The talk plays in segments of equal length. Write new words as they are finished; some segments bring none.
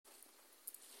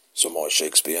Some more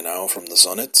Shakespeare now from the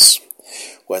sonnets.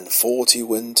 When 40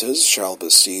 winters shall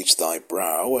besiege thy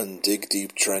brow, and dig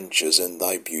deep trenches in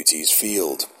thy beauty's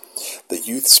field, the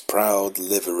youth's proud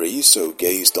livery, so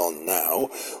gazed on now,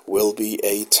 will be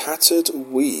a tattered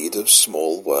weed of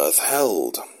small worth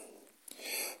held.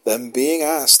 Then being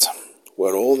asked,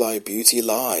 where all thy beauty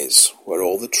lies, where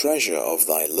all the treasure of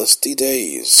thy lusty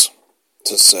days,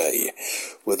 to say,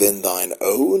 within thine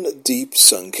own deep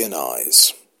sunken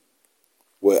eyes,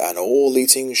 were an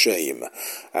all-eating shame,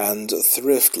 and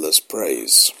thriftless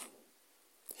praise.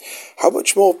 How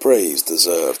much more praise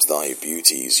deserved thy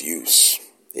beauty's use,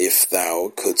 if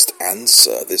thou couldst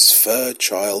answer this fair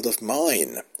child of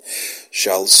mine,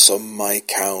 shall sum my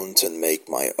count and make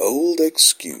my old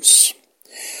excuse,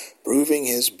 proving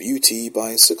his beauty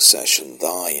by succession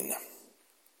thine.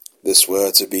 This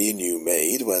were to be new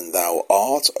made when thou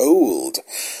art old,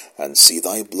 and see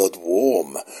thy blood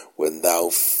warm when thou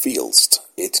feel'st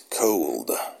it cold.